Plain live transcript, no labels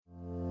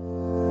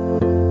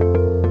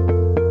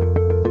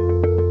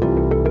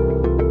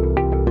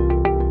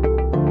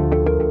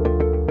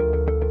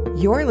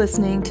You're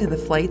listening to the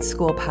Flight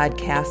School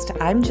Podcast.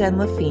 I'm Jen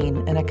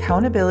Lafine, an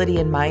accountability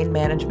and mind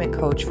management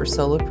coach for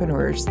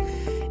solopreneurs.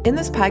 In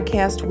this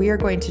podcast, we are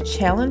going to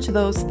challenge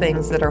those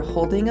things that are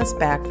holding us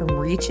back from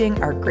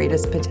reaching our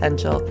greatest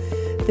potential.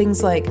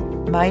 Things like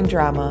mind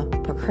drama,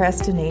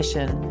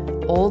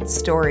 procrastination, old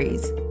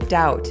stories,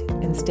 doubt,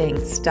 and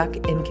staying stuck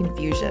in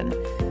confusion.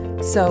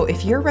 So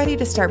if you're ready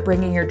to start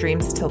bringing your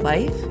dreams to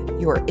life,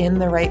 you're in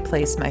the right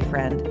place, my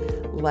friend.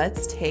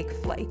 Let's take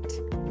flight.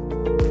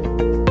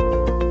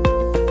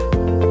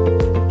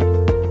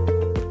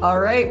 All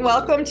right,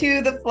 welcome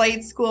to the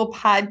Flight School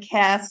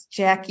Podcast,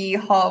 Jackie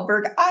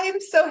Hallberg. I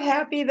am so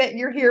happy that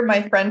you're here,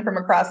 my friend from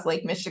across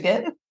Lake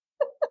Michigan.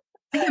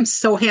 I am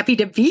so happy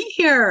to be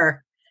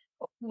here.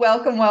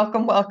 Welcome,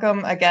 welcome,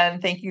 welcome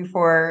again. Thank you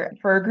for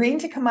agreeing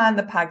to come on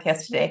the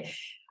podcast today.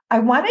 I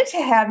wanted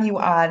to have you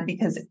on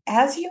because,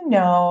 as you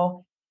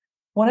know,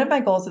 one of my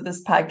goals of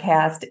this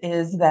podcast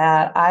is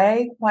that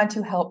I want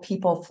to help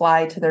people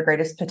fly to their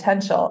greatest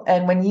potential.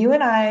 And when you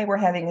and I were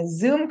having a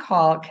Zoom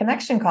call,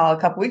 connection call a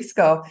couple weeks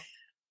ago,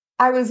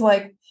 I was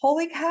like,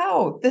 holy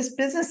cow, this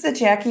business that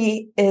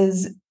Jackie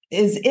is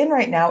in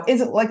right now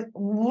is like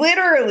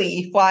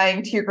literally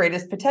flying to your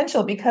greatest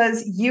potential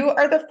because you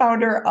are the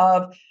founder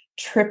of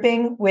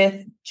Tripping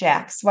with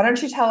Jax. Why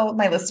don't you tell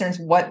my listeners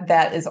what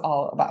that is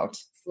all about?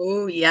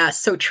 Oh, yeah.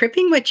 So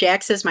Tripping with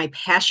Jax is my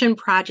passion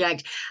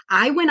project.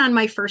 I went on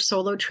my first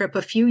solo trip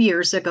a few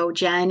years ago,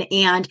 Jen,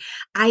 and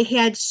I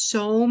had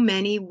so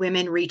many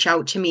women reach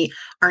out to me.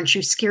 Aren't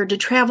you scared to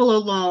travel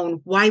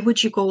alone? Why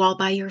would you go all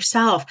by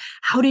yourself?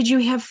 How did you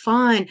have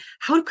fun?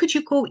 How could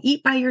you go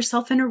eat by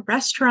yourself in a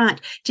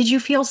restaurant? Did you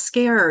feel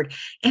scared?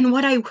 And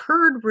what I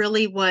heard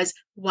really was,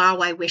 wow,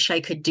 I wish I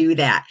could do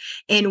that.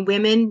 And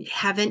women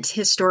haven't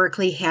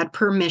historically had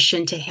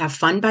permission to have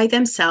fun by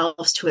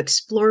themselves, to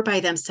explore by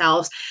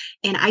themselves.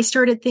 And I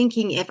started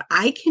thinking, if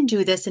I can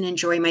do this and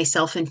enjoy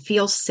myself and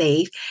feel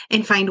safe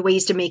and find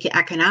ways to make it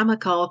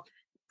economical,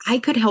 I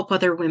could help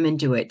other women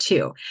do it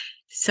too.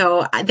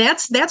 So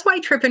that's why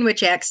Trippin' with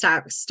Jax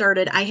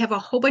started. I have a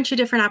whole bunch of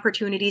different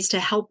opportunities to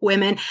help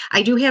women.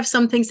 I do have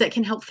some things that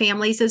can help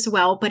families as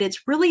well, but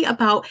it's really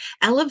about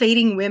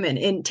elevating women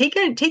and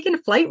taking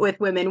flight with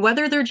women,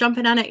 whether they're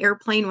jumping on an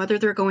airplane, whether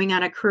they're going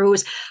on a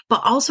cruise.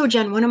 But also,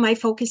 Jen, one of my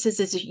focuses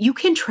is you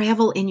can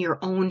travel in your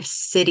own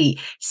city,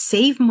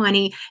 save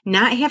money,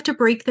 not have to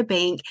break the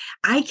bank.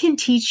 I can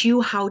teach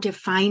you how to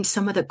find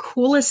some of the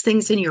coolest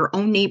things in your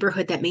own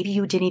neighborhood that maybe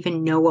you didn't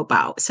even know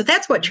about. So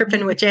that's what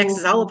Trippin' with Jax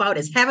is all about.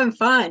 Is having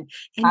fun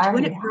and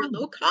doing it for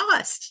low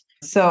cost.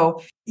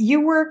 So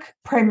you work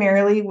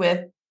primarily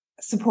with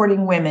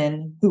supporting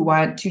women who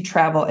want to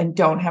travel and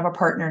don't have a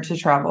partner to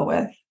travel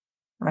with,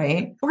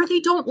 right? Or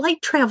they don't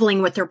like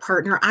traveling with their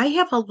partner. I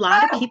have a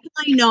lot of people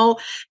I know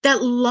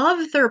that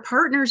love their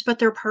partners, but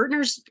their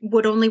partners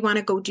would only want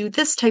to go do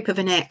this type of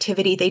an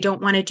activity. They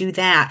don't want to do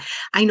that.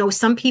 I know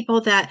some people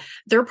that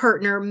their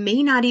partner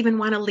may not even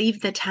want to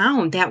leave the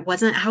town. That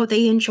wasn't how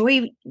they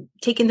enjoy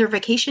taking their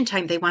vacation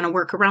time. They want to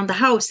work around the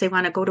house. They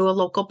want to go to a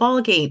local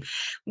ball game.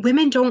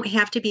 Women don't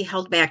have to be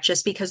held back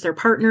just because their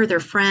partner, their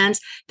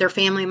friends, their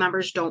family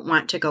members don't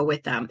want to go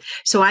with them.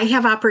 So I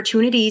have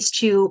opportunities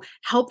to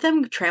help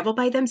them travel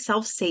by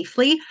themselves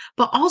safely,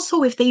 but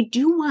also if they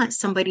do want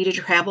somebody to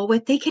travel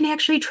with, they can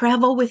actually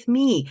travel with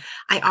me.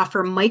 I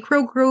offer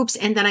micro groups,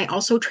 and then I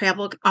also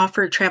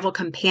offer travel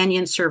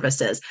companion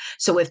services.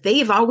 So if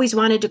they've always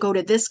wanted to go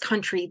to this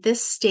country,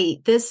 this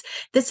state, this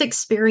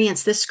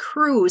experience, this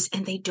cruise,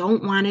 and they don't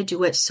want to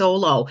do it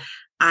solo,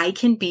 I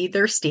can be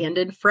their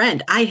stand-in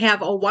friend. I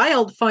have a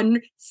wild,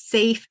 fun,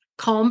 safe,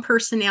 calm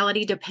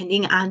personality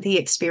depending on the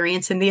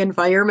experience and the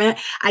environment.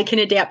 I can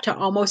adapt to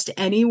almost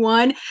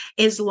anyone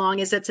as long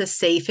as it's a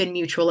safe and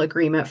mutual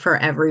agreement for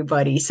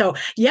everybody. So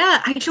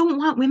yeah, I don't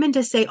want women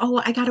to say,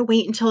 oh, I got to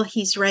wait until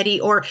he's ready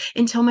or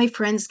until my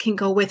friends can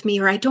go with me,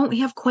 or I don't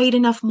have quite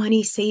enough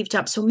money saved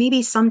up, so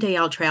maybe someday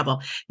I'll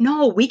travel.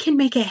 No, we can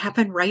make it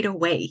happen right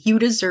away. You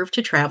deserve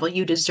to travel.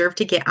 You deserve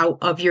to get out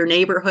of your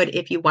neighborhood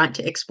if you want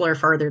to explore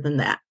farther than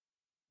that.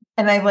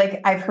 And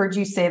I've heard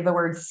you say the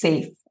word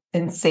safe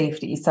and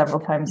safety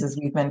several times as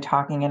we've been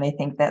talking. And I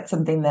think that's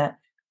something that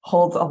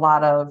holds a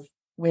lot of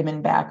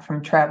women back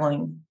from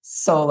traveling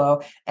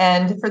solo.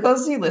 And for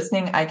those of you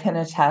listening, I can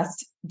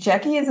attest,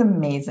 Jackie is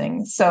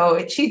amazing.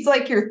 So she's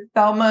like your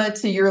Thelma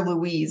to your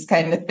Louise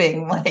kind of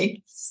thing,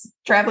 like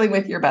traveling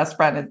with your best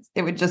friend.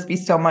 It would just be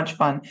so much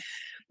fun.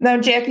 Now,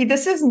 Jackie,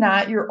 this is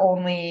not your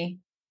only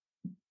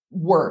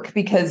work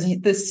because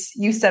this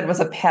you said was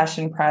a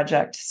passion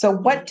project. So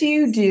what do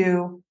you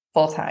do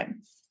full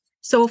time?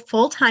 So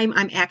full-time,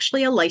 I'm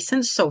actually a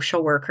licensed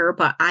social worker,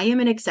 but I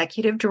am an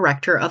executive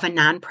director of a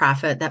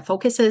nonprofit that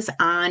focuses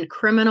on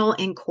criminal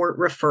and court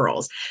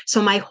referrals. So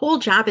my whole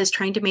job is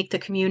trying to make the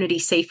community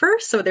safer.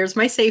 So there's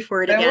my safe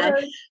word again.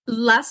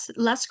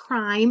 Less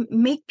crime,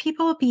 make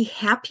people be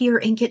happier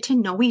and get to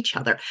know each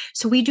other.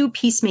 So we do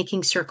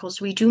peacemaking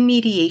circles, we do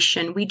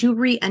mediation, we do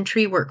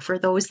re-entry work for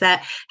those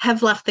that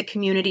have left the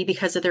community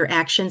because of their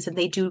actions and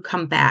they do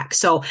come back.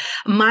 So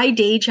my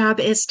day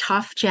job is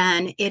tough,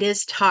 Jen. It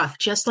is tough.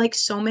 Just like like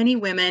so many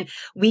women,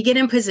 we get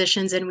in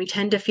positions and we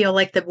tend to feel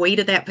like the weight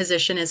of that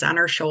position is on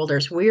our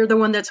shoulders. We're the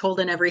one that's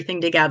holding everything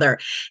together.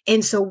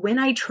 And so when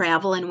I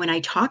travel and when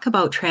I talk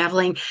about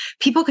traveling,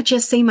 people could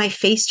just say my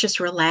face just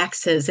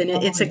relaxes and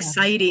Oh, it's yeah.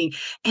 exciting.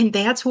 And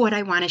that's what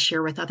I want to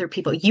share with other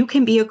people. You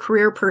can be a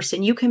career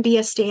person. You can be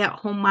a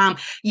stay-at-home mom.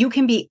 You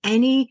can be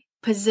any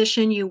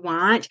position you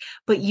want,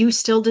 but you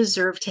still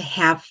deserve to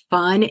have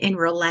fun and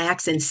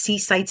relax and see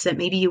sights that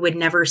maybe you would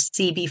never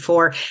see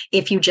before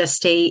if you just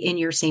stay in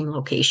your same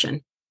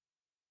location.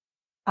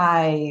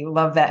 I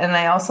love that. And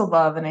I also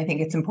love, and I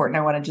think it's important,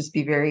 I want to just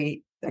be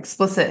very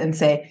explicit and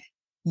say,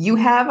 you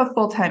have a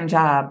full-time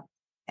job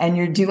and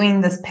you're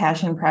doing this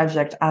passion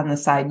project on the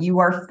side. You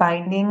are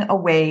finding a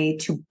way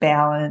to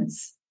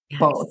balance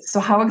both. So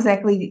how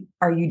exactly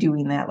are you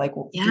doing that? Like,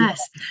 do you have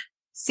Yes. a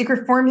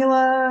secret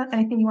formula?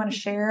 Anything you want to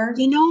share?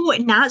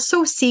 Not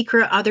so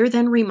secret other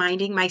than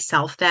reminding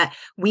myself that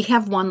we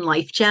have one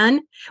life,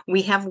 Jen.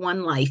 We have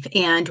one life,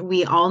 and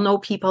we all know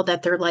people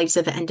that their lives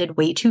have ended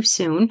way too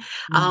soon.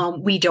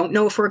 We don't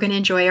know if we're going to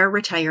enjoy our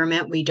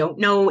retirement. We don't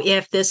know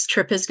if this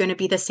trip is going to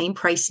be the same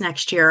price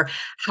next year.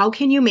 How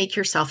can you make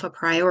yourself a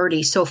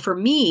priority? So for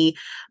me,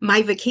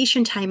 my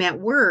vacation time at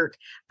work,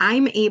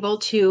 I'm able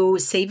to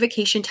save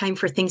vacation time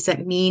for things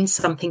that mean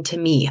something to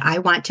me. I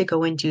want to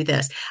go and do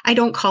this. I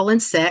don't call in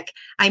sick.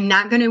 I'm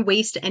not going to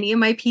waste any of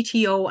my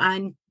PTO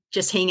on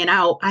just hanging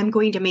out. I'm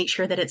going to make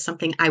sure that it's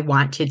something I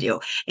want to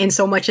do. And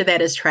so much of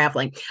that is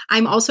traveling.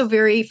 I'm also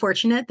very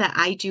fortunate that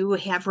I do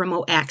have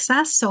remote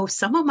access. So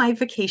some of my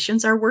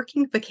vacations are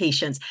working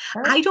vacations.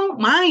 I don't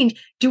mind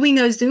doing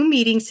a Zoom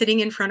meeting sitting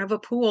in front of a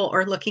pool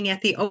or looking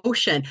at the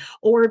ocean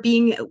or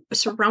being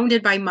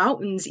surrounded by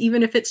mountains,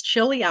 even if it's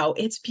chilly out.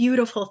 It's a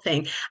beautiful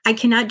thing. I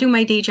cannot do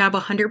my day job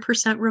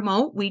 100%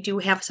 remote. We do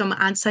have some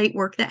on-site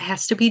work that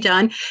has to be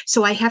done.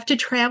 So I have to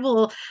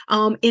travel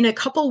in a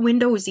couple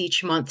windows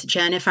each month,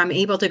 Jen, if I'm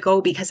able to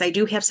go, because I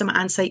do have some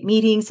on-site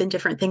meetings and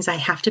different things I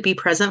have to be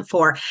present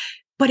for.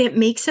 But it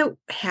makes it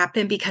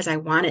happen because I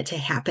want it to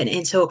happen.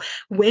 And so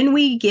when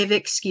we give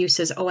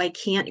excuses, oh, I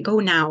can't go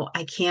now,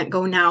 I can't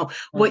go now,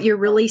 what you're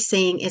really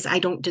saying is I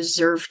don't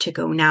deserve to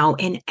go now.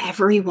 And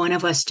every one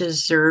of us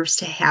deserves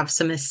to have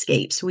some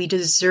escapes. We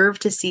deserve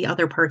to see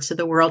other parts of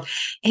the world.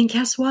 And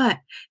guess what?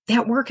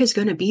 That work is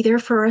going to be there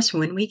for us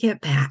when we get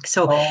back.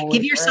 So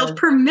give yourself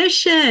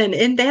permission.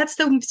 And that's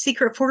the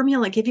secret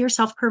formula. Give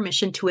yourself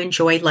permission to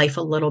enjoy life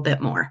a little bit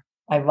more.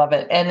 I love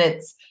it. And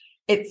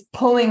it's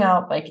pulling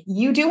out, like,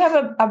 you do have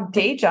a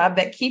day job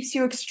that keeps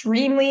you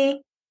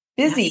extremely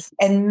busy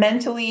and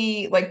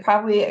mentally, like,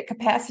 probably at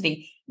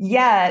capacity.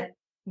 Yet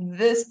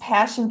this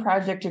passion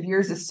project of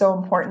yours is so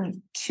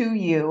important to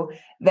you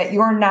that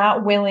you're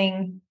not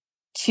willing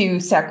to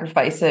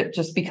sacrifice it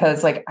just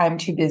because, like, I'm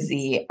too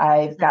busy.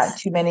 I've got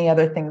too many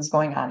other things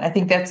going on. I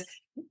think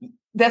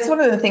that's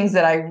one of the things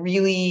that I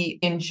really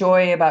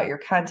enjoy about your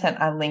content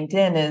on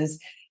LinkedIn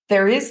is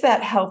there is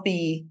that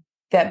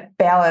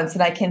balance.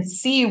 And I can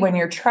see when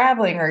you're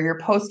traveling or you're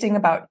posting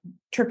about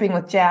tripping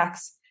with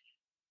Jax,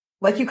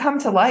 like, you come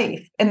to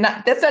life. And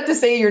that's not to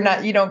say you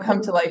don't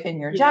come to life in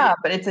your job,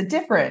 but it's a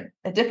different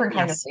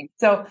kind of thing.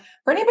 So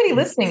for anybody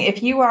listening,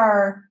 if you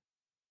are,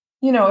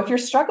 if you're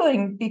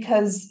struggling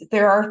because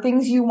there are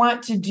things you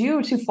want to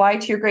do to fly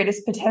to your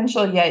greatest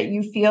potential, yet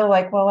you feel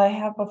like, well, I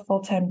have a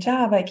full-time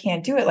job, I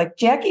can't do it. Like,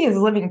 Jackie is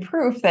living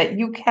proof that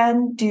you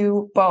can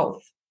do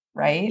both,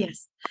 right?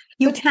 Yes.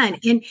 You can.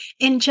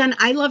 And Jen,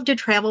 I love to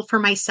travel for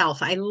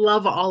myself. I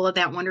love all of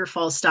that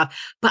wonderful stuff,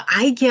 but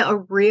I get a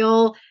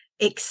real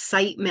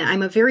excitement.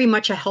 I'm a very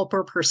much a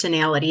helper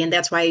personality, and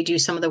that's why I do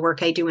some of the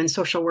work I do in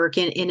social work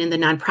and in the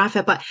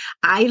nonprofit. But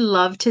I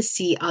love to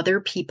see other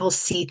people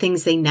see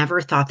things they never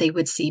thought they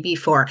would see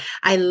before.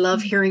 I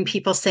love hearing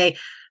people say,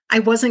 I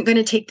wasn't going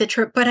to take the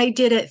trip, but I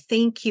did it.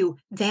 Thank you.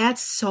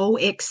 That's so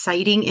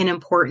exciting and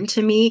important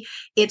to me.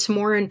 It's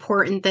more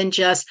important than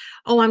just,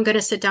 oh, I'm going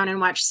to sit down and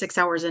watch 6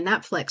 hours of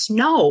Netflix.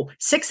 No,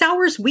 6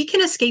 hours, we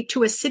can escape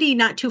to a city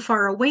not too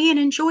far away and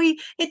enjoy.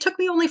 It took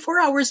me only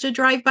 4 hours to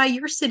drive by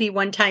your city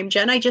one time,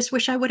 Jen. I just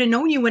wish I would have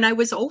known you when I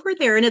was over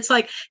there. And it's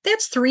like,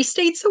 that's 3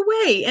 states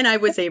away. And I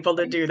was able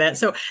to do that.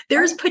 So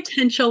there's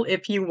potential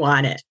if you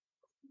want it.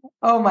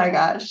 Oh my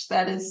gosh,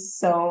 that is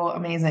so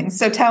amazing.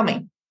 So tell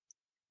me,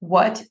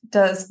 what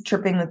does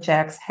Tripping with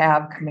Jax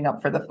have coming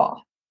up for the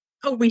fall?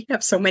 Oh, we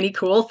have so many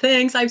cool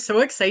things. I'm so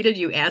excited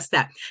you asked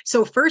that.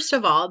 So first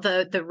of all,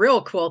 the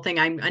real cool thing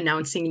I'm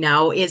announcing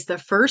now is the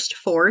first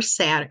 4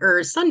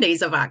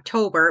 Sundays of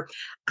October,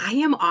 I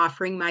am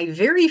offering my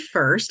very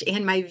first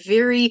and my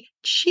very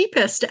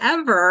cheapest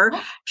ever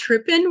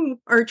Trippin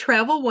or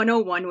Travel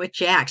 101 with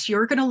Jax.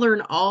 You're going to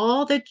learn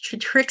all the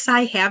tricks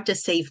I have to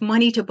save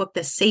money, to book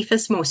the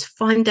safest, most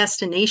fun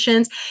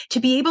destinations, to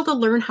be able to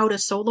learn how to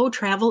solo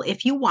travel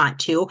if you want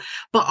to,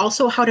 but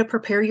also how to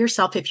prepare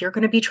yourself if you're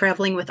going to be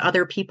traveling with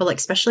other people,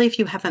 especially if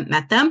you haven't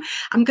met them.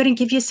 I'm going to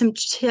give you some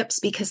tips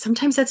because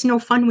sometimes that's no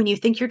fun when you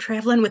think you're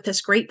traveling with this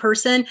great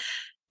person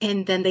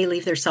and then they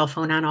leave their cell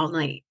phone on all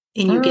night.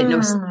 And you get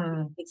no sleep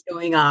it's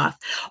going off,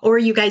 or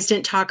you guys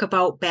didn't talk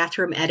about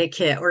bathroom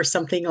etiquette or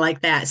something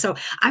like that. So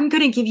I'm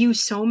going to give you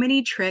so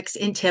many tricks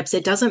and tips.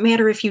 It doesn't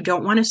matter if you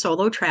don't want to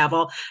solo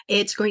travel.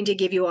 It's going to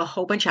give you a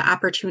whole bunch of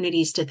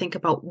opportunities to think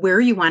about where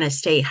you want to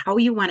stay, how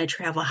you want to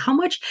travel,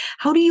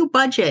 how do you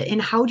budget,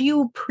 and how do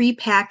you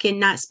pre-pack and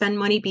not spend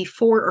money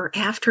before or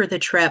after the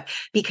trip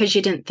because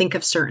you didn't think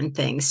of certain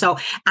things. So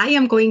I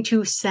am going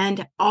to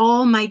send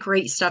all my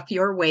great stuff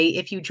your way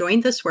if you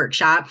join this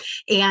workshop.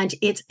 And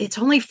it's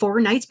only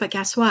 4 nights, but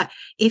guess what?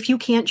 If you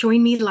can't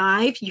join me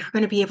live, you're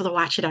going to be able to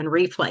watch it on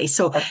replay.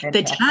 So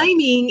the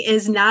timing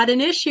is not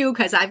an issue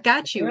because I've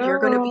got you. You're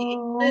going to be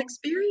able to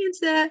experience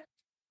it.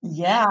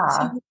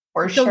 Yeah,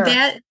 for sure.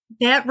 So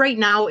that right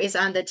now is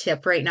on the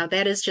tip right now.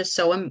 That is just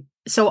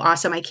so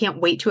awesome. I can't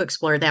wait to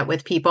explore that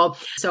with people.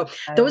 So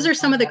those are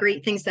some of the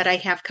great things that I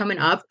have coming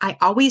up. I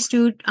always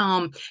do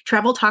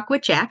Travel Talk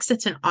with Jax.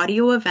 It's an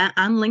audio event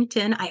on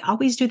LinkedIn. I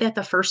always do that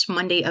the first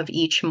Monday of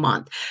each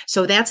month.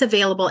 So that's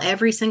available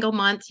every single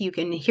month. You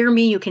can hear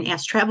me. You can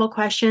ask travel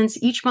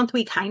questions. Each month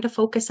we kind of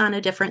focus on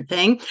a different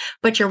thing,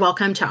 but you're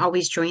welcome to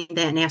always join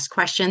that and ask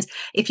questions.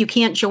 If you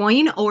can't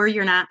join or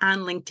you're not on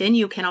LinkedIn,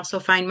 you can also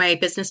find my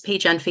business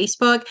page on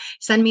Facebook.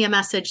 Send me a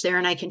message there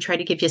and I can try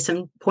to give you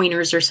some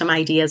pointers or some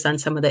ideas on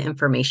some of the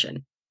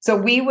information. So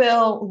we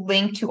will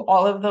link to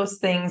all of those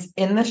things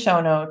in the show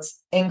notes,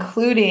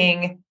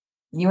 including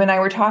you and I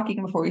were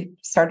talking before we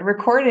started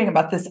recording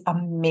about this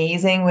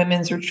amazing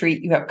women's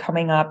retreat you have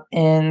coming up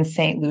in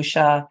St.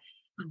 Lucia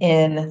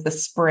in the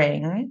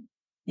spring.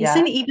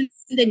 Isn't even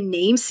the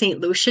name St.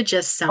 Lucia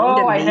just sound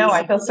amazing? I know.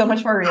 I feel so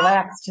much more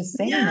relaxed just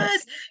saying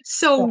this.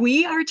 So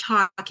we are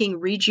talking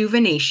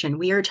rejuvenation.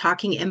 We are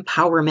talking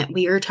empowerment.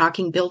 We are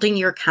talking building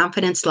your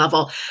confidence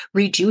level,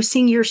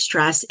 reducing your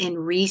stress, and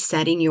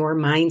resetting your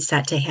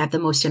mindset to have the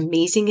most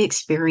amazing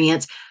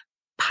experience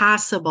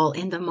possible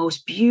in the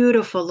most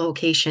beautiful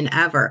location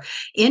ever.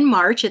 In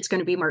March, it's going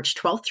to be March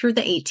 12th through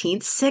the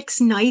 18th,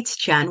 6 nights,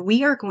 Jen.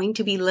 We are going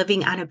to be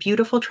living on a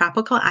beautiful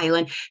tropical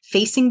island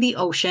facing the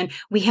ocean.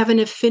 We have an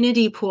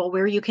infinity pool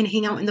where you can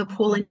hang out in the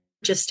pool and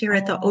just stare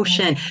at the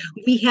ocean.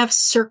 We have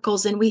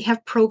circles and we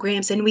have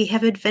programs and we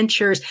have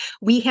adventures.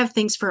 We have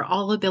things for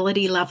all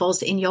ability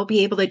levels, and you'll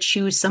be able to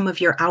choose some of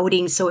your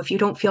outings. So if you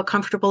don't feel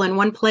comfortable in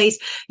one place,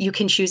 you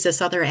can choose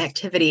this other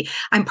activity.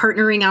 I'm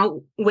partnering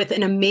out with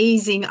an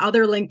amazing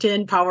other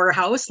LinkedIn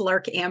powerhouse,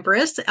 Lark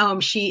Ambrose.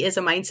 She is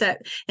a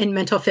mindset and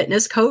mental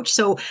fitness coach.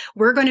 So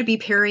we're going to be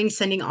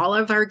sending all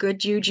of our good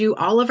juju,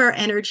 all of our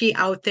energy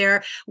out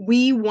there.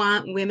 We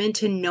want women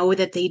to know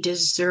that they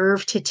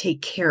deserve to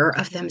take care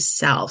of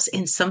themselves.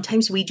 And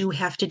sometimes we do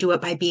have to do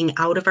it by being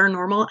out of our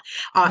normal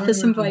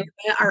office environment,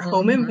 our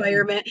home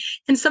environment.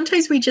 And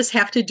sometimes we just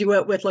have to do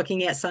it with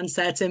looking at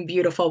sunsets and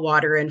beautiful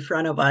water in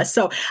front of us.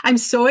 So I'm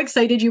so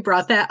excited you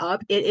brought that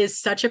up. It is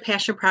such a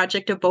passion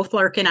project of both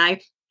Lark and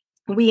I.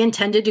 We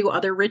intend to do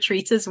other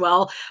retreats as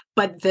well,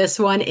 but this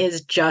one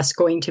is just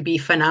going to be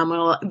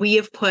phenomenal. We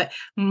have put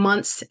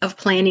months of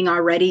planning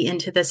already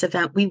into this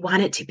event. We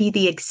want it to be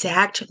the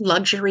exact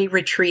luxury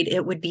retreat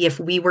it would be if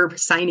we were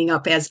signing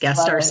up as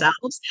guests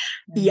ourselves.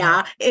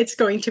 Yeah, it's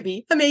going to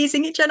be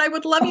amazing. Jen, I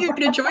would love you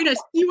to join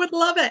us. You would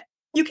love it.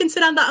 You can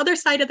sit on the other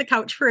side of the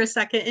couch for a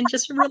second and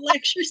just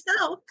relax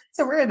yourself.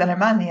 So weird that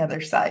I'm on the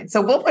other side.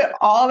 So we'll put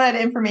all that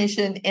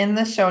information in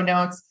the show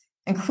notes,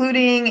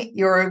 including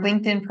your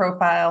LinkedIn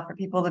profile for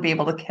people to be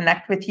able to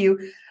connect with you.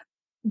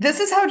 This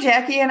is how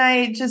Jackie and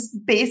I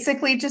just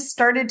basically just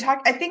started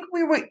talking. I think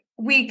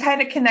we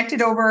kind of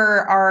connected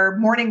over our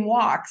morning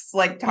walks,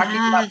 like talking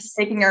about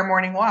taking our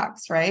morning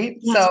walks, right?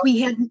 Yes, so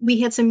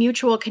we had some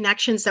mutual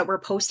connections that were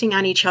posting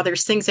on each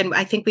other's things, and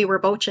I think we were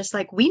both just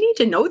like, we need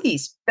to know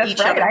each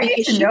other. I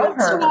need to know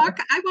her.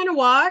 I want to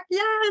walk.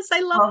 Yes, I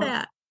love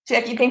that.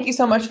 Jackie, thank you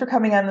so much for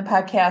coming on the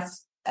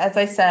podcast. As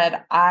I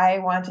said, I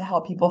want to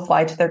help people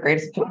fly to their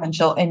greatest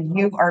potential, and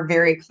you are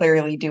very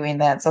clearly doing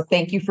that. So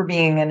thank you for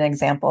being an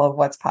example of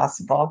what's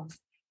possible.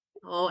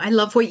 Oh, I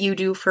love what you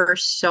do for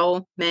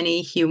so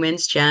many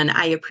humans, Jen.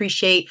 I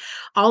appreciate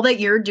all that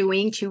you're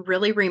doing to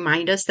really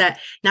remind us that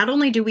not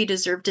only do we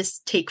deserve to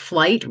take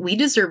flight, we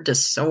deserve to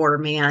soar,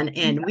 man.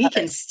 And we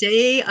can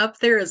stay up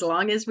there as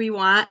long as we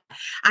want.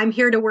 I'm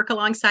here to work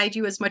alongside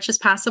you as much as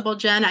possible,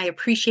 Jen. I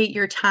appreciate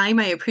your time.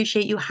 I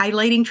appreciate you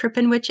highlighting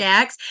Trippin' with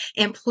Jax.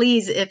 And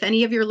please, if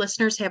any of your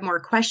listeners have more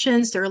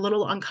questions, they're a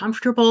little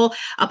uncomfortable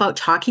about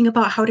talking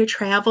about how to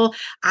travel,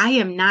 I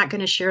am not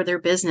going to share their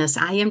business.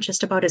 I am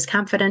just about as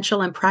confidential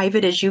and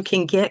private as you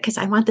can get, because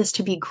I want this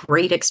to be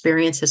great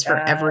experiences for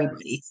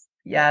everybody.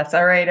 Yes.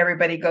 All right,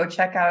 everybody, go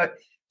check out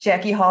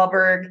Jackie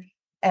Hallberg.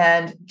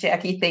 And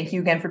Jackie, thank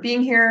you again for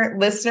being here.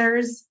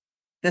 Listeners,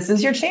 this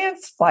is your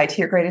chance. Fly to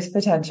your greatest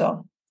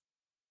potential.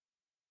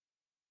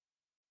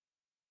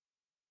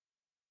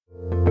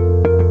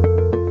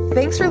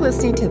 Thanks for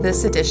listening to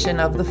this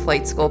edition of the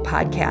Flight School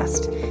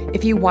Podcast.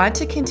 If you want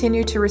to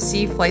continue to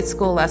receive Flight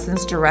School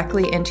lessons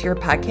directly into your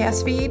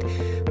podcast feed,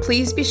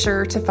 please be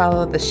sure to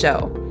follow the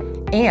show.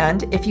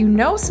 And if you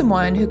know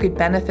someone who could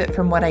benefit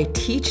from what I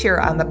teach here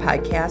on the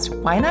podcast,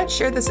 why not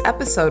share this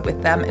episode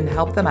with them and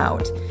help them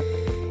out?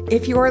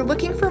 If you are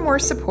looking for more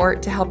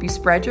support to help you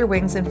spread your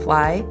wings and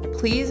fly,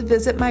 please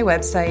visit my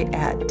website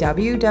at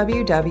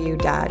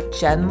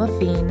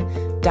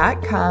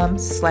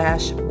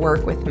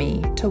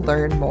www.jenlafine.com/workwithme to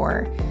learn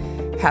more.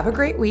 Have a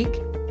great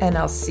week, and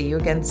I'll see you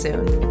again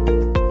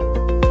soon.